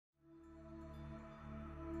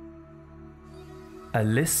A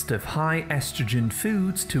list of high estrogen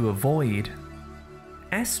foods to avoid.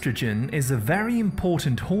 Estrogen is a very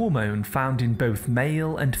important hormone found in both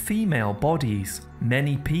male and female bodies.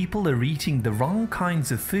 Many people are eating the wrong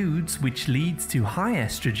kinds of foods, which leads to high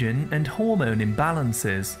estrogen and hormone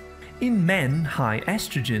imbalances. In men, high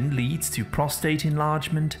estrogen leads to prostate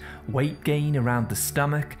enlargement, weight gain around the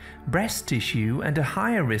stomach, breast tissue, and a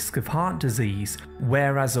higher risk of heart disease,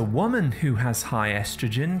 whereas a woman who has high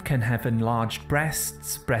estrogen can have enlarged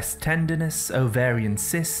breasts, breast tenderness, ovarian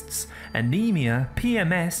cysts, anemia,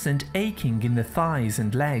 PMS, and aching in the thighs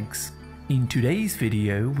and legs. In today's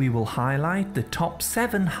video, we will highlight the top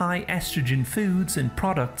 7 high estrogen foods and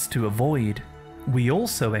products to avoid. We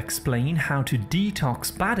also explain how to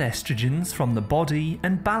detox bad estrogens from the body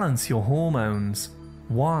and balance your hormones.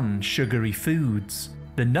 1. Sugary foods.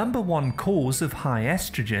 The number one cause of high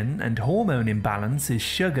estrogen and hormone imbalance is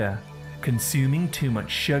sugar. Consuming too much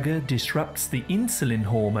sugar disrupts the insulin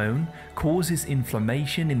hormone, causes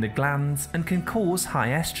inflammation in the glands, and can cause high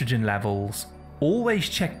estrogen levels. Always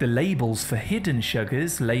check the labels for hidden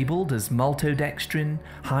sugars labeled as maltodextrin,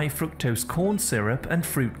 high fructose corn syrup, and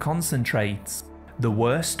fruit concentrates. The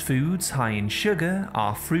worst foods high in sugar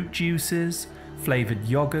are fruit juices, flavored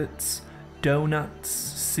yogurts, donuts,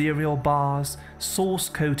 cereal bars,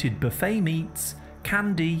 sauce-coated buffet meats,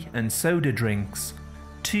 candy, and soda drinks.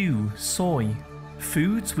 2. Soy.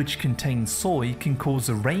 Foods which contain soy can cause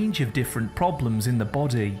a range of different problems in the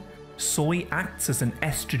body. Soy acts as an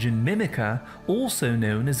estrogen mimicker, also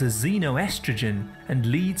known as a xenoestrogen, and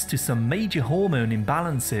leads to some major hormone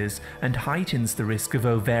imbalances and heightens the risk of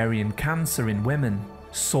ovarian cancer in women.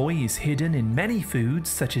 Soy is hidden in many foods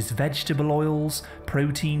such as vegetable oils,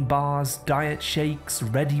 protein bars, diet shakes,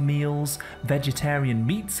 ready meals, vegetarian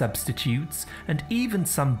meat substitutes, and even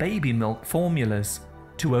some baby milk formulas.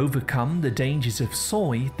 To overcome the dangers of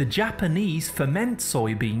soy, the Japanese ferment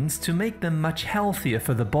soybeans to make them much healthier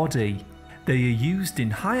for the body. They are used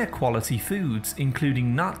in higher quality foods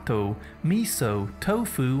including natto, miso,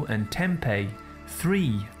 tofu, and tempeh.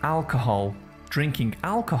 3. Alcohol. Drinking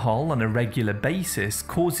alcohol on a regular basis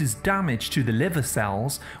causes damage to the liver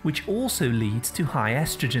cells, which also leads to high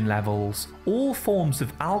estrogen levels. All forms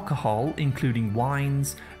of alcohol, including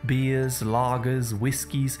wines, beers, lagers,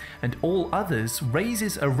 whiskies, and all others,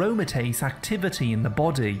 raises aromatase activity in the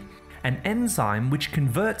body, an enzyme which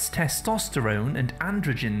converts testosterone and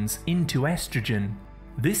androgens into estrogen.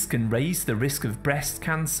 This can raise the risk of breast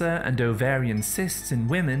cancer and ovarian cysts in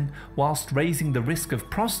women, whilst raising the risk of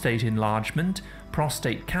prostate enlargement,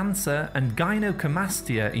 prostate cancer, and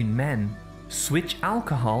gynecomastia in men. Switch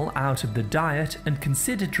alcohol out of the diet and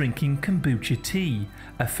consider drinking kombucha tea,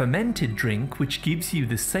 a fermented drink which gives you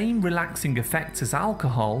the same relaxing effects as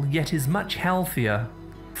alcohol yet is much healthier.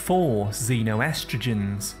 4.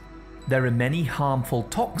 Xenoestrogens. There are many harmful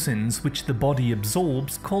toxins which the body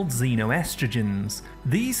absorbs called xenoestrogens.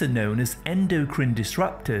 These are known as endocrine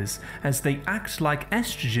disruptors as they act like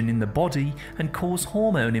estrogen in the body and cause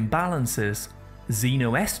hormone imbalances.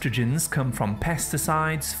 Xenoestrogens come from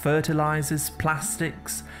pesticides, fertilizers,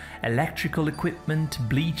 plastics, electrical equipment,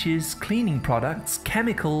 bleaches, cleaning products,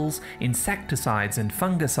 chemicals, insecticides, and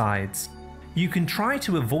fungicides. You can try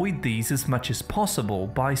to avoid these as much as possible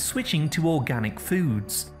by switching to organic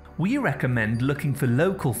foods. We recommend looking for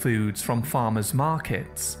local foods from farmers'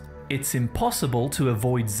 markets. It's impossible to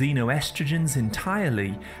avoid xenoestrogens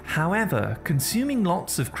entirely, however, consuming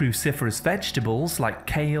lots of cruciferous vegetables like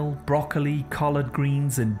kale, broccoli, collard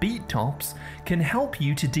greens, and beet tops can help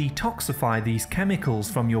you to detoxify these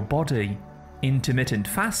chemicals from your body. Intermittent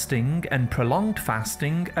fasting and prolonged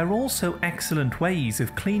fasting are also excellent ways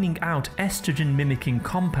of cleaning out estrogen-mimicking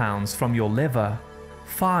compounds from your liver.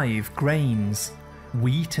 5. Grains.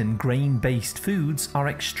 Wheat and grain-based foods are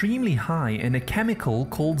extremely high in a chemical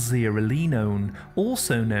called zearalenone,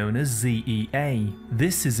 also known as ZEA.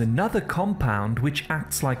 This is another compound which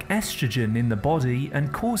acts like estrogen in the body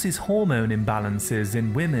and causes hormone imbalances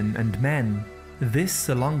in women and men. This,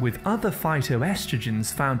 along with other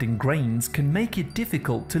phytoestrogens found in grains, can make it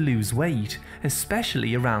difficult to lose weight,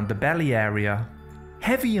 especially around the belly area.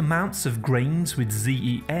 Heavy amounts of grains with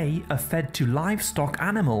ZEA are fed to livestock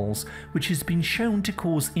animals, which has been shown to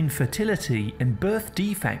cause infertility and birth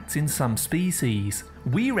defects in some species.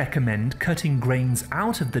 We recommend cutting grains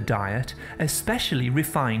out of the diet, especially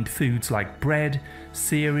refined foods like bread,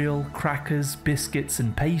 cereal, crackers, biscuits,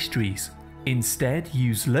 and pastries. Instead,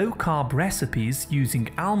 use low-carb recipes using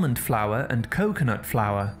almond flour and coconut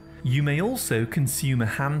flour. You may also consume a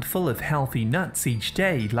handful of healthy nuts each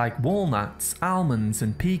day like walnuts, almonds,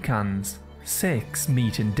 and pecans. 6.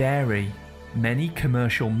 Meat and dairy. Many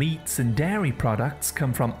commercial meats and dairy products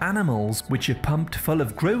come from animals which are pumped full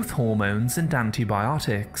of growth hormones and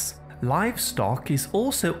antibiotics. Livestock is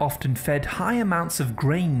also often fed high amounts of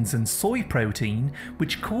grains and soy protein,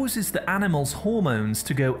 which causes the animal's hormones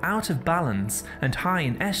to go out of balance and high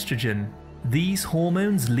in estrogen. These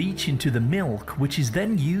hormones leach into the milk, which is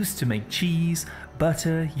then used to make cheese,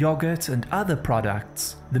 butter, yogurt and other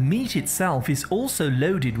products. The meat itself is also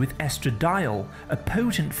loaded with estradiol, a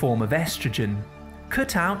potent form of estrogen.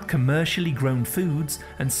 Cut out commercially grown foods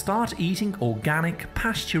and start eating organic,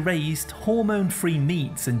 pasture-raised, hormone-free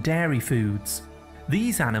meats and dairy foods.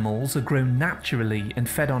 These animals are grown naturally and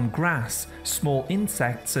fed on grass, small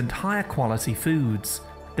insects and higher quality foods.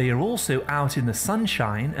 They are also out in the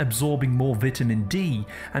sunshine, absorbing more vitamin D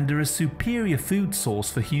and are a superior food source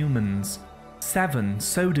for humans. 7.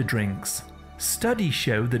 Soda drinks. Studies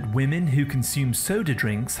show that women who consume soda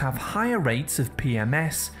drinks have higher rates of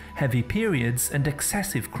PMS, heavy periods and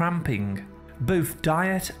excessive cramping. Both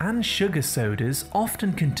diet and sugar sodas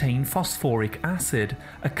often contain phosphoric acid,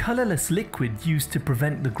 a colourless liquid used to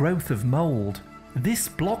prevent the growth of mold. This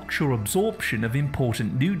blocks your absorption of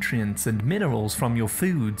important nutrients and minerals from your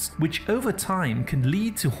foods, which over time can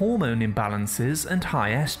lead to hormone imbalances and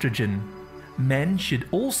high estrogen. Men should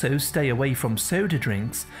also stay away from soda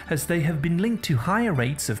drinks as they have been linked to higher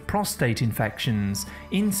rates of prostate infections,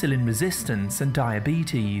 insulin resistance and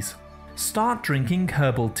diabetes. Start drinking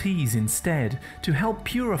herbal teas instead to help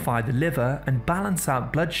purify the liver and balance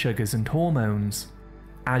out blood sugars and hormones.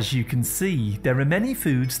 As you can see, there are many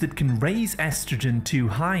foods that can raise estrogen too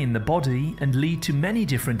high in the body and lead to many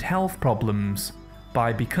different health problems.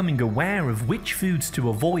 By becoming aware of which foods to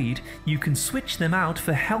avoid, you can switch them out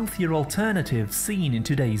for healthier alternatives seen in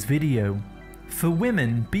today's video. For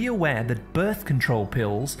women, be aware that birth control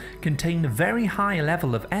pills contain a very high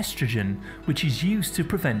level of estrogen, which is used to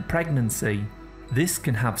prevent pregnancy. This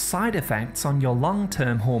can have side effects on your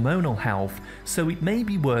long-term hormonal health, so it may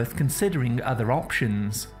be worth considering other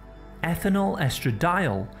options. Ethinyl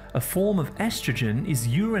estradiol, a form of estrogen, is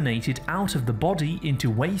urinated out of the body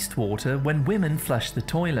into wastewater when women flush the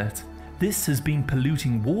toilet. This has been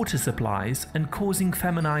polluting water supplies and causing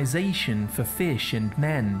feminization for fish and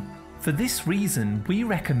men. For this reason, we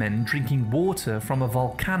recommend drinking water from a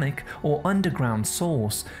volcanic or underground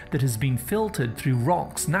source that has been filtered through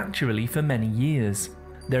rocks naturally for many years.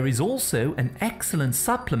 There is also an excellent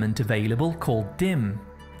supplement available called DIM.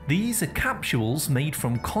 These are capsules made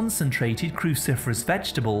from concentrated cruciferous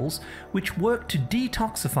vegetables which work to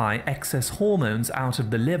detoxify excess hormones out of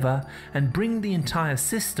the liver and bring the entire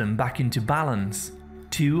system back into balance.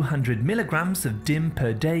 200 milligrams of DIM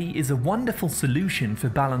per day is a wonderful solution for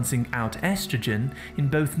balancing out estrogen in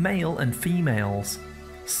both male and females.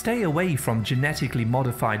 Stay away from genetically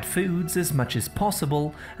modified foods as much as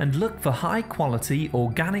possible and look for high quality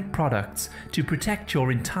organic products to protect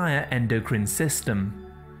your entire endocrine system.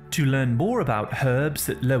 To learn more about herbs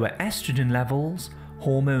that lower estrogen levels,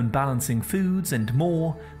 hormone balancing foods and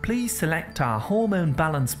more, please select our hormone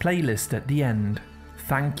balance playlist at the end.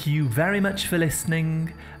 Thank you very much for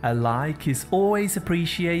listening. A like is always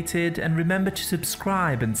appreciated, and remember to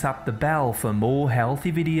subscribe and tap the bell for more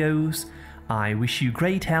healthy videos. I wish you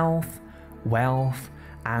great health, wealth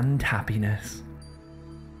and happiness.